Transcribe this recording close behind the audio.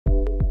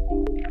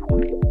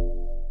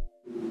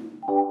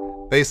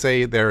They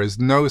say there is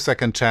no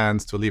second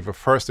chance to leave a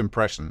first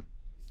impression.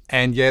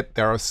 And yet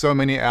there are so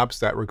many apps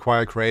that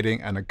require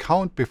creating an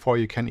account before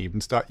you can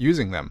even start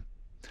using them.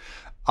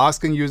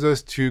 Asking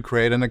users to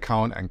create an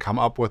account and come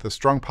up with a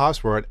strong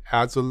password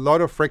adds a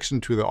lot of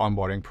friction to the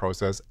onboarding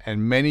process,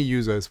 and many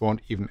users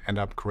won't even end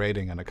up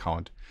creating an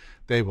account.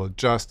 They will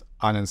just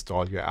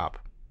uninstall your app.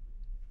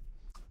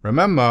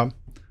 Remember,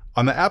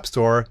 on the App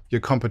Store,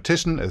 your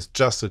competition is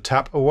just a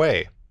tap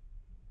away.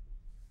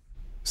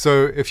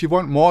 So if you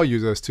want more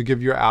users to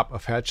give your app a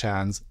fair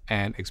chance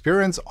and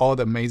experience all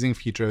the amazing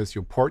features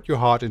you poured your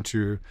heart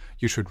into,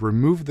 you should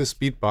remove the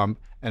speed bump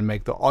and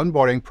make the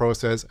onboarding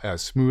process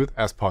as smooth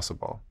as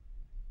possible.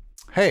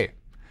 Hey,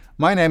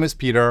 my name is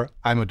Peter.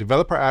 I'm a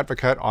developer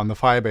advocate on the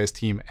Firebase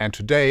team, and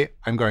today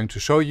I'm going to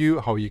show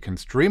you how you can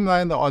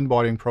streamline the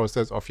onboarding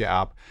process of your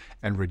app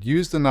and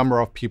reduce the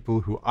number of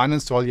people who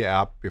uninstall your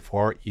app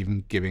before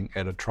even giving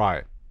it a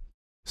try.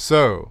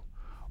 So,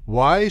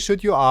 why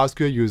should you ask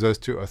your users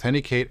to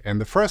authenticate in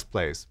the first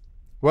place?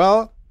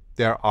 Well,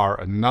 there are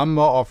a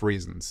number of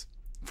reasons.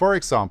 For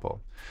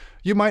example,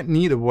 you might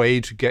need a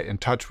way to get in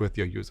touch with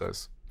your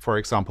users, for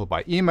example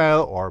by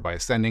email or by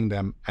sending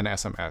them an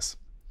SMS.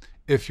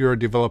 If you're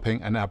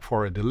developing an app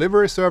for a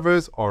delivery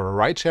service or a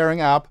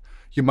ride-sharing app,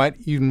 you might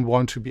even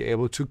want to be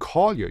able to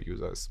call your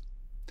users.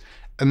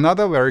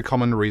 Another very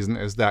common reason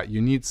is that you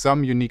need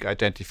some unique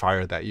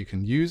identifier that you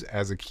can use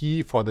as a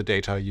key for the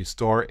data you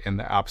store in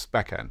the app's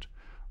backend.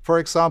 For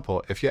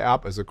example, if your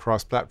app is a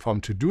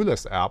cross-platform to-do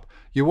list app,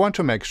 you want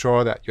to make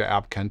sure that your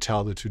app can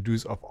tell the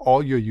to-dos of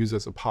all your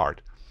users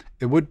apart.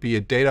 It would be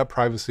a data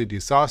privacy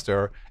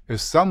disaster if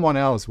someone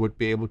else would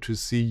be able to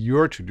see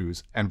your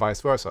to-dos and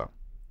vice versa.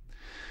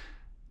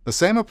 The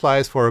same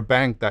applies for a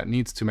bank that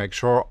needs to make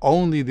sure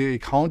only the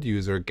account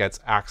user gets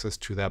access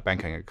to their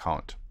banking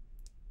account.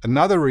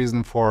 Another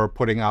reason for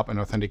putting up an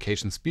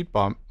authentication speed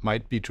bump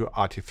might be to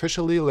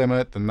artificially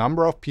limit the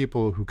number of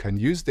people who can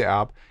use the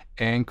app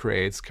and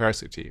create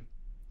scarcity.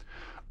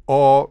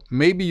 Or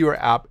maybe your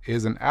app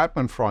is an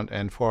admin front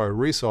end for a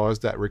resource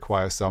that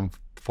requires some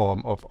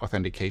form of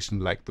authentication,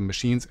 like the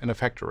machines in a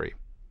factory.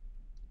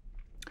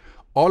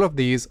 All of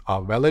these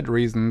are valid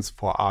reasons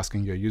for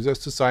asking your users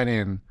to sign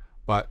in,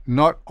 but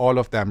not all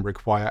of them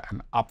require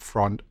an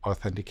upfront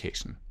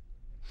authentication.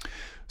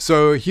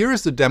 So here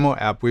is the demo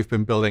app we've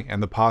been building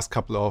in the past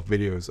couple of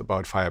videos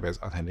about Firebase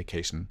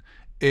authentication.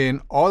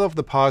 In all of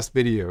the past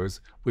videos,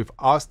 we've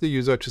asked the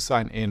user to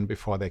sign in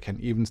before they can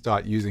even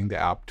start using the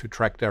app to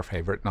track their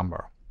favorite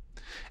number.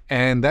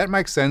 And that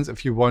makes sense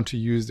if you want to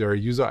use their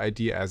user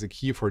ID as a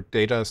key for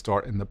data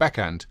stored in the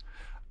backend.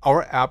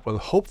 Our app will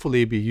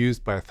hopefully be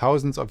used by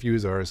thousands of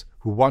users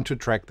who want to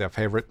track their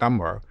favorite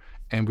number,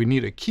 and we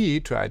need a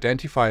key to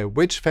identify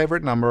which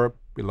favorite number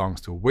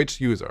belongs to which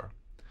user.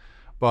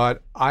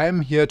 But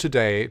I'm here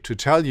today to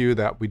tell you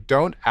that we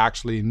don't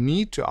actually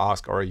need to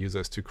ask our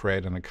users to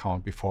create an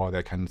account before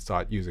they can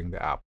start using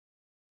the app.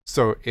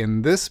 So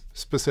in this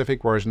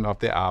specific version of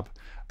the app,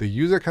 the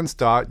user can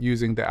start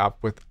using the app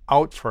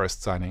without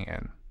first signing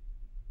in.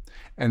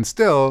 And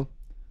still,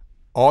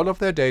 all of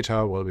their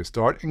data will be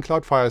stored in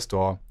Cloud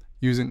Firestore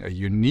using a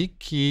unique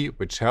key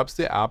which helps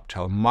the app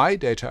tell my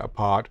data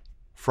apart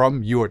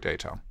from your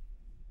data.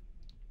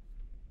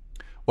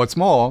 What's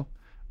more,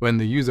 when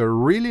the user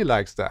really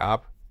likes the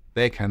app,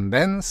 they can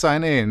then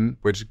sign in,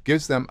 which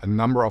gives them a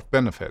number of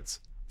benefits.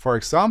 For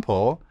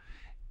example,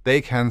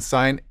 they can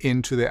sign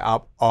into the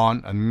app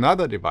on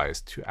another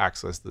device to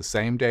access the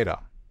same data.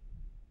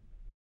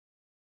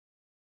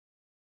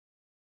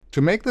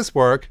 To make this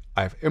work,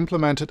 I've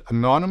implemented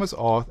anonymous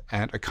auth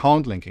and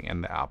account linking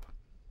in the app.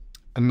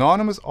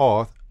 Anonymous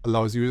auth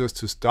allows users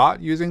to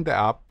start using the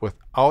app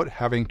without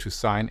having to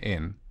sign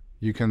in.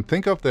 You can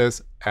think of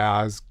this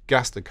as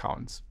guest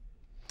accounts.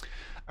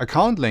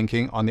 Account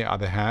linking, on the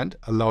other hand,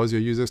 allows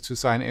your users to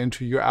sign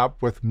into your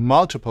app with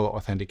multiple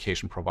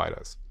authentication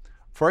providers.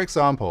 For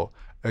example,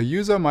 a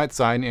user might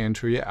sign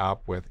into your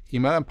app with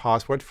email and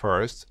password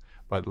first,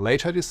 but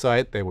later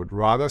decide they would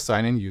rather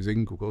sign in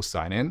using Google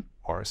Sign-In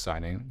or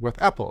sign in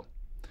with Apple.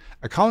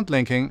 Account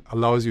linking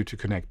allows you to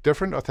connect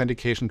different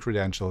authentication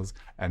credentials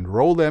and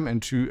roll them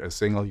into a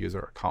single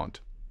user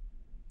account.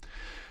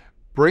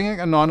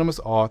 Bringing anonymous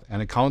auth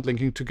and account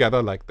linking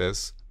together like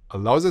this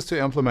allows us to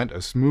implement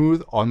a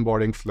smooth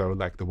onboarding flow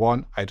like the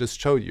one I just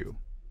showed you.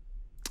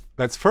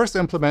 Let's first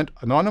implement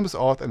anonymous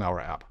auth in our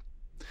app.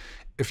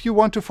 If you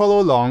want to follow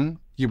along,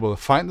 you will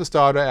find the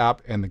starter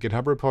app in the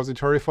GitHub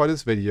repository for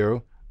this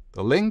video.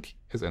 The link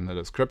is in the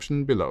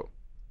description below.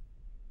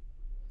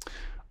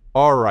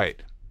 All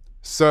right,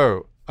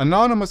 so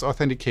anonymous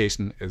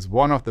authentication is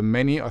one of the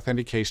many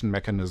authentication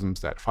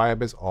mechanisms that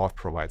Firebase Auth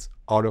provides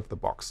out of the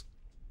box.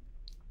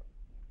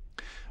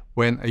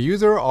 When a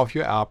user of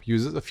your app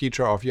uses a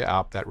feature of your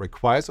app that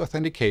requires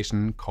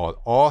authentication, call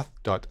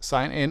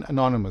auth.signin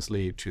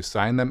anonymously to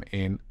sign them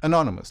in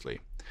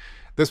anonymously.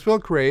 This will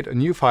create a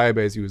new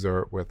Firebase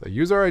user with a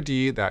user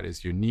ID that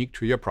is unique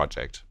to your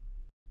project.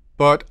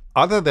 But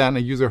other than a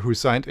user who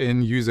signed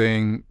in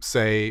using,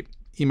 say,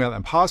 email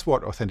and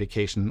password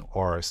authentication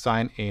or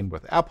sign in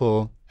with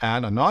Apple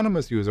an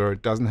anonymous user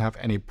doesn't have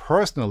any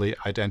personally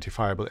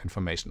identifiable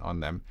information on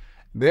them.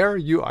 Their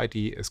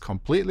UID is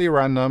completely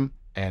random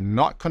and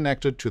not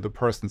connected to the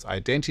person's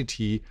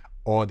identity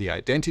or the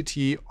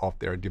identity of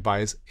their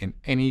device in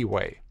any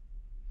way.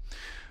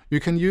 You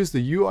can use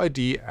the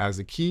UID as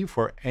a key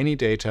for any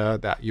data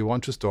that you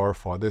want to store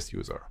for this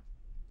user.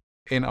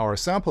 In our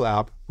sample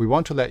app, we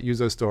want to let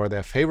users store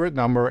their favorite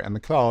number in the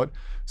cloud,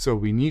 so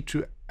we need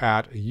to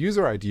add a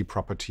user ID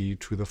property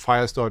to the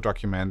Firestore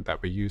document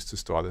that we use to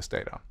store this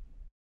data.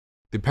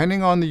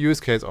 Depending on the use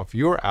case of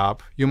your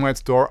app, you might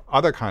store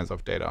other kinds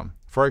of data.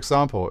 For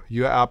example,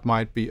 your app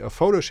might be a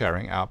photo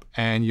sharing app,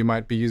 and you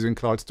might be using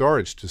cloud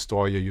storage to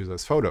store your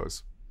users'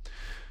 photos.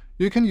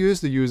 You can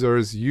use the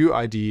user's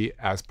UID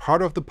as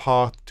part of the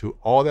path to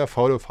all their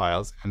photo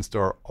files and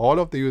store all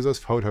of the user's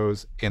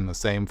photos in the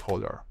same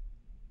folder.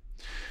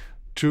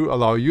 To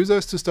allow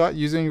users to start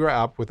using your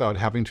app without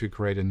having to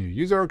create a new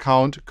user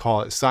account,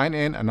 call sign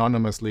in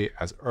anonymously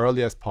as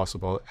early as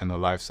possible in the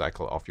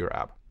lifecycle of your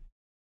app.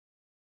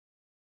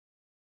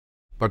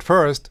 But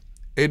first,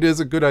 it is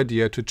a good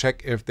idea to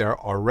check if there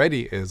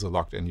already is a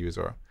logged-in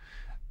user.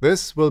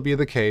 This will be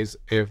the case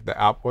if the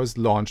app was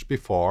launched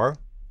before.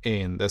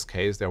 In this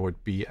case, there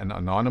would be an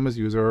anonymous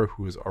user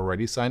who is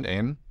already signed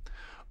in,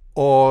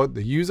 or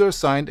the user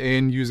signed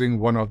in using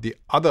one of the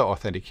other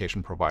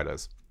authentication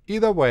providers.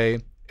 Either way,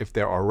 if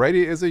there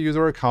already is a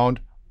user account,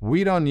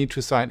 we don't need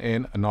to sign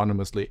in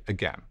anonymously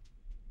again.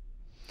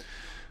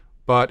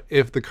 But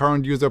if the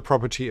current user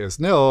property is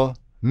nil,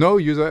 no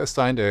user is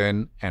signed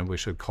in, and we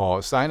should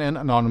call sign in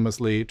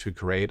anonymously to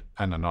create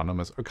an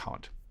anonymous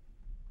account.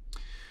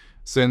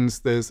 Since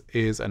this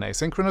is an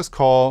asynchronous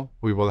call,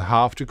 we will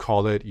have to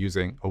call it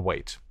using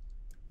await.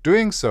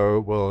 Doing so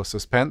will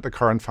suspend the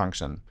current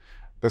function.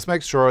 This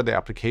makes sure the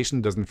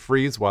application doesn't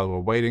freeze while we're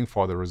waiting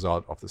for the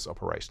result of this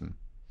operation.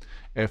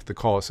 If the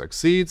call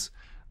succeeds,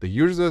 the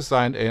user is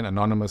signed in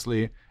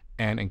anonymously,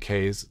 and in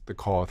case the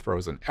call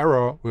throws an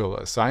error, we will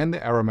assign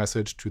the error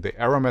message to the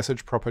error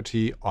message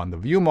property on the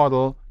view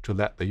model to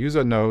let the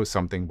user know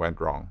something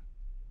went wrong.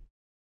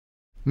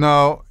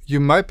 Now, you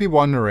might be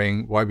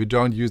wondering why we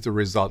don't use the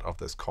result of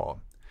this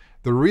call.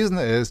 The reason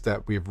is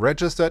that we've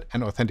registered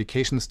an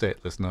authentication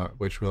state listener,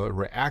 which will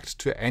react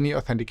to any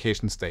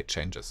authentication state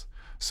changes.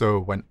 So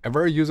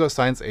whenever a user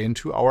signs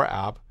into our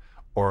app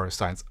or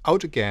signs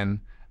out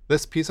again,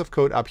 this piece of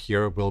code up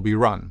here will be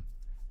run.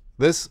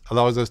 This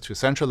allows us to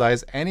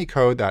centralize any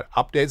code that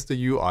updates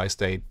the UI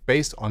state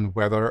based on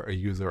whether a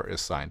user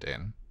is signed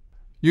in.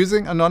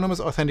 Using anonymous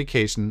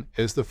authentication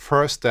is the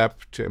first step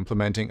to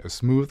implementing a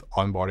smooth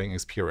onboarding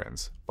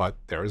experience, but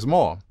there is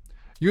more.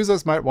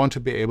 Users might want to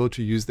be able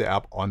to use the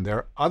app on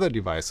their other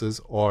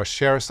devices or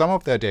share some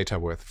of their data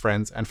with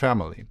friends and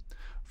family.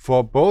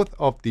 For both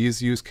of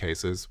these use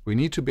cases, we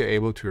need to be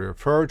able to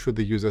refer to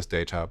the user's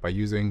data by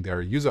using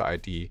their user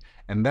ID,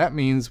 and that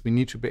means we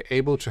need to be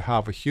able to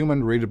have a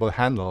human-readable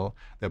handle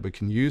that we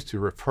can use to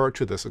refer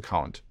to this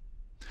account.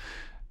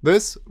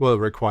 This will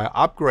require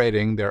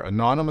upgrading their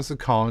anonymous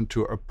account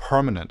to a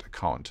permanent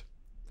account.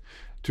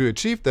 To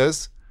achieve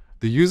this,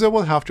 the user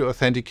will have to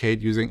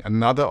authenticate using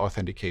another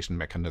authentication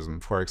mechanism,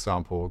 for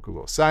example,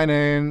 Google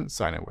Sign-in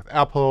with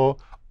Apple,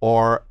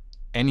 or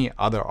any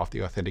other of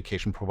the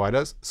authentication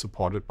providers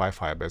supported by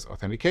Firebase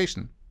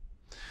Authentication.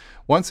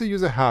 Once a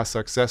user has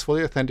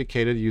successfully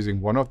authenticated using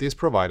one of these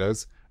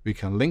providers, we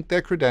can link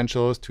their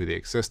credentials to the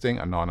existing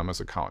anonymous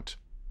account.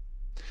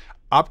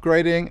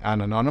 Upgrading an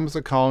anonymous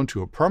account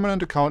to a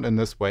permanent account in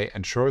this way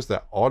ensures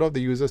that all of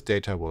the user's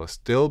data will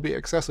still be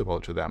accessible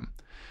to them.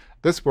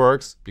 This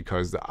works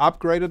because the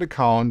upgraded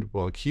account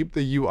will keep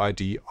the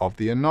UID of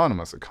the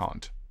anonymous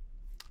account.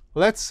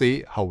 Let's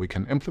see how we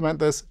can implement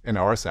this in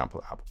our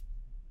sample app.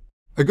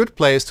 A good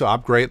place to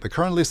upgrade the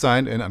currently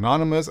signed-in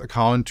anonymous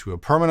account to a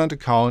permanent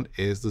account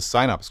is the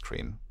sign-up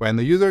screen. When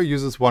the user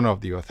uses one of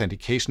the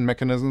authentication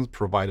mechanisms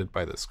provided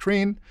by the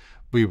screen,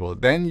 we will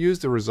then use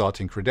the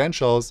resulting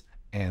credentials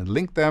and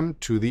link them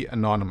to the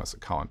anonymous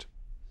account.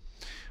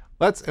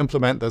 Let's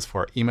implement this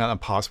for email and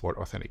password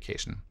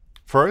authentication.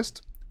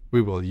 First,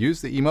 we will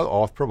use the email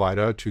auth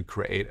provider to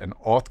create an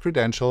auth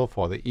credential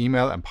for the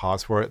email and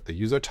password the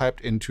user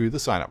typed into the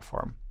sign-up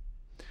form.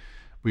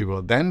 We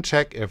will then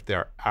check if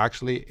there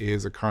actually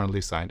is a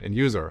currently signed-in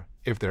user.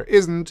 If there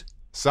isn't,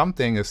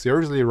 something is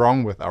seriously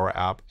wrong with our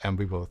app, and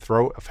we will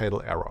throw a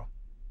fatal error.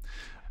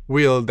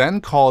 We'll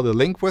then call the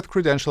link with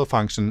credential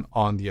function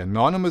on the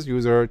anonymous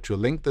user to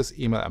link this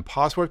email and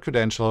password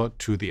credential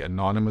to the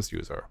anonymous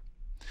user.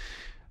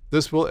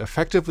 This will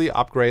effectively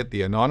upgrade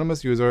the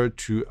anonymous user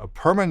to a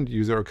permanent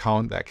user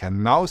account that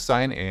can now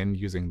sign in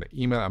using the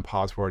email and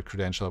password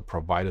credential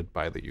provided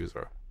by the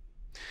user.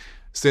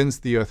 Since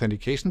the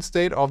authentication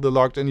state of the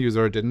logged-in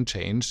user didn't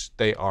change,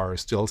 they are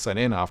still signed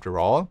in after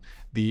all,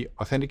 the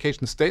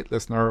authentication state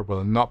listener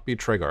will not be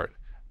triggered.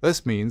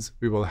 This means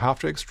we will have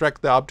to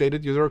extract the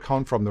updated user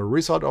account from the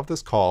result of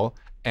this call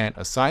and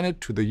assign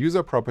it to the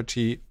user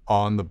property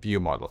on the view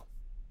model.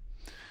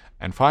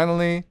 And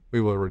finally,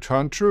 we will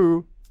return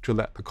true to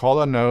let the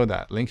caller know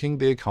that linking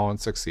the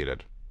account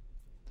succeeded.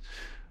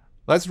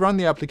 Let's run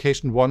the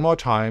application one more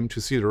time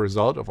to see the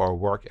result of our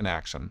work in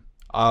action.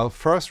 I'll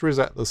first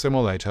reset the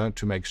simulator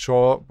to make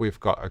sure we've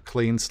got a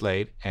clean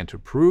slate and to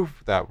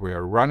prove that we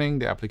are running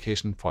the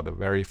application for the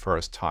very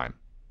first time.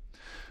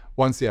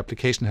 Once the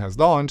application has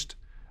launched,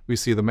 we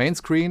see the main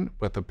screen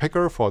with the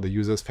picker for the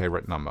user's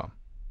favorite number.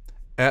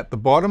 At the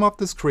bottom of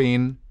the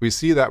screen, we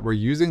see that we're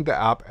using the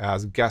app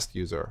as guest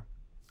user.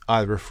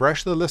 I'll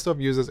refresh the list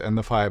of users in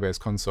the Firebase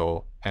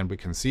console, and we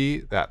can see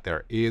that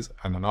there is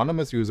an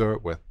anonymous user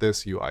with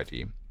this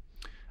UID.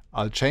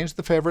 I'll change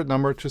the favorite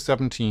number to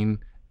 17,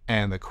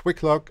 and the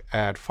quick look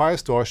at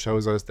Firestore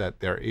shows us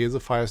that there is a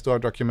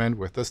Firestore document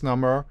with this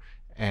number,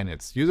 and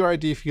its user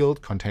ID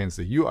field contains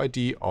the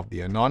UID of the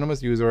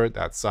anonymous user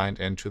that signed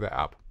into the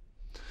app.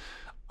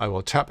 I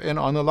will tap in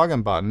on the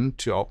login button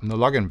to open the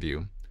login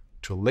view.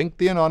 To link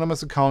the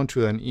anonymous account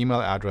to an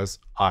email address,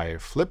 I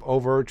flip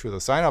over to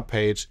the sign up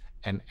page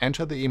and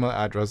enter the email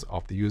address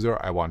of the user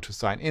I want to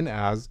sign in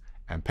as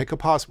and pick a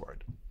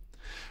password.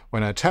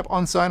 When I tap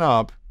on sign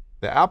up,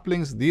 the app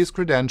links these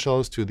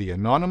credentials to the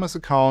anonymous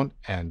account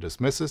and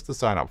dismisses the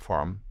sign up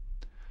form.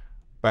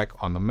 Back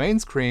on the main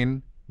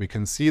screen, we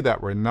can see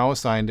that we're now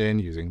signed in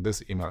using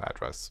this email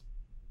address.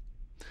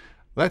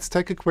 Let's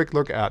take a quick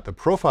look at the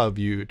profile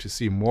view to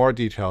see more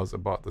details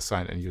about the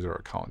signed-in user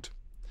account.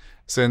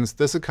 Since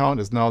this account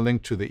is now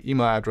linked to the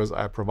email address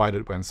I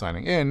provided when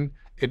signing in,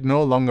 it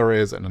no longer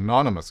is an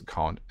anonymous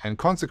account, and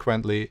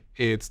consequently,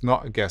 it's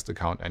not a guest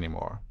account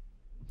anymore.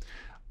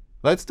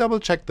 Let's double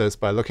check this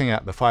by looking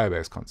at the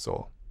Firebase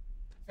console.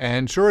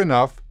 And sure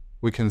enough,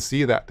 we can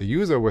see that the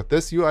user with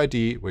this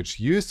UID, which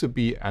used to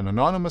be an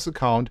anonymous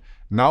account,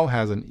 now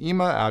has an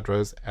email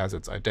address as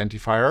its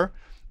identifier,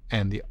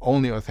 and the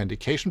only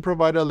authentication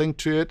provider linked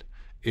to it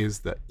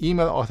is the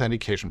email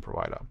authentication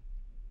provider.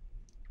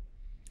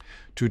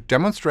 To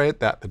demonstrate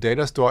that the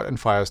data stored in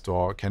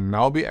Firestore can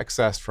now be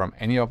accessed from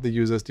any of the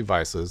user's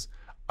devices,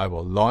 I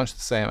will launch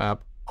the same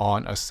app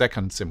on a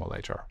second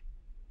simulator.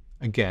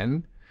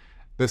 Again,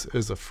 this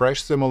is a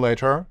fresh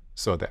simulator,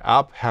 so the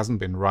app hasn't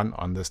been run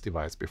on this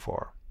device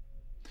before.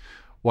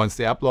 Once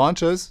the app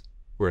launches,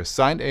 we're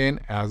signed in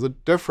as a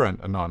different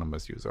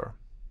anonymous user.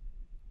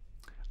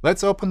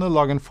 Let's open the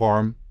login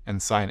form and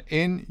sign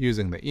in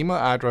using the email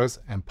address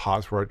and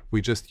password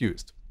we just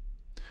used.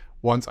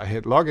 Once I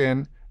hit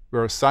login,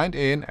 we're signed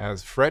in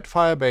as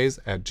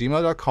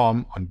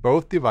fredfirebase@gmail.com on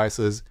both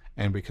devices,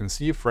 and we can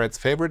see Fred's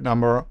favorite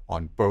number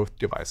on both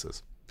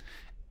devices.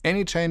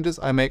 Any changes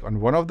I make on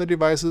one of the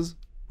devices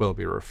will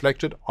be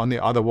reflected on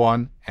the other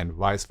one, and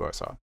vice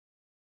versa.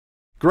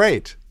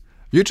 Great!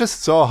 You just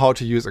saw how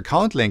to use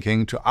account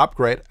linking to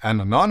upgrade an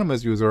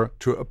anonymous user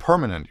to a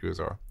permanent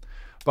user.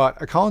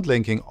 But account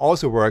linking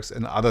also works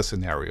in other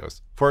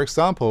scenarios. For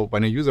example,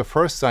 when a user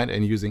first signed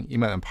in using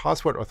email and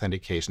password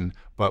authentication,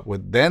 but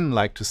would then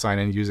like to sign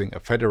in using a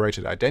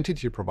federated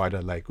identity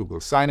provider like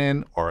Google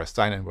Sign-in or a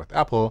sign-in with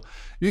Apple,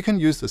 you can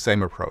use the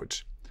same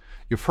approach.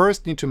 You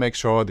first need to make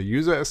sure the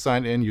user is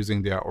signed in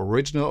using their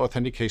original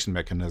authentication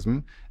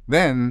mechanism.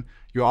 Then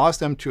you ask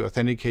them to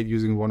authenticate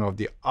using one of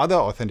the other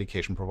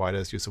authentication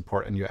providers you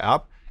support in your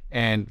app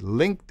and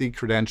link the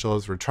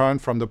credentials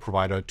returned from the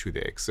provider to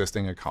the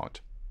existing account.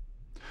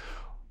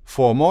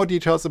 For more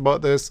details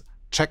about this,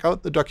 check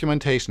out the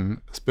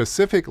documentation,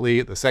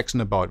 specifically the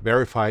section about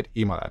verified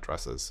email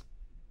addresses.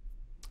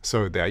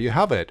 So there you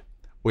have it.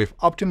 We've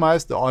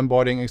optimized the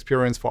onboarding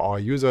experience for our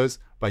users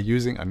by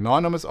using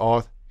anonymous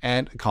auth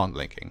and account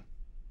linking.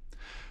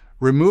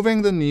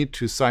 Removing the need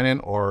to sign in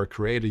or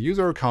create a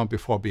user account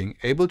before being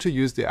able to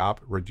use the app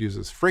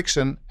reduces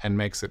friction and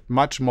makes it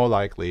much more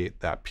likely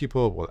that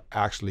people will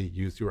actually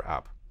use your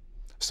app.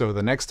 So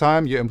the next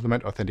time you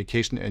implement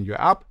authentication in your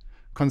app,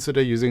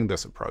 consider using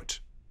this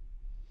approach.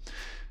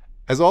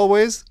 As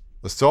always,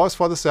 the source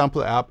for the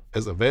sample app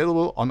is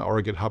available on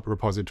our GitHub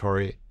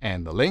repository,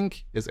 and the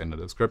link is in the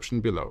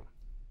description below.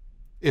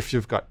 If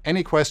you've got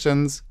any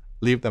questions,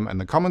 leave them in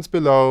the comments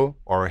below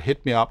or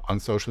hit me up on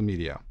social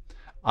media.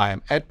 I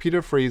am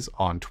 @PeterFries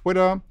on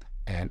Twitter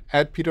and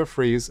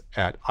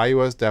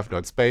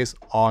 @PeterFries@iosdev.space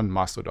on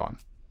Mastodon.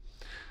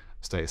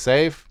 Stay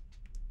safe,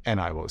 and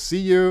I will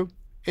see you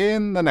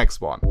in the next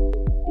one.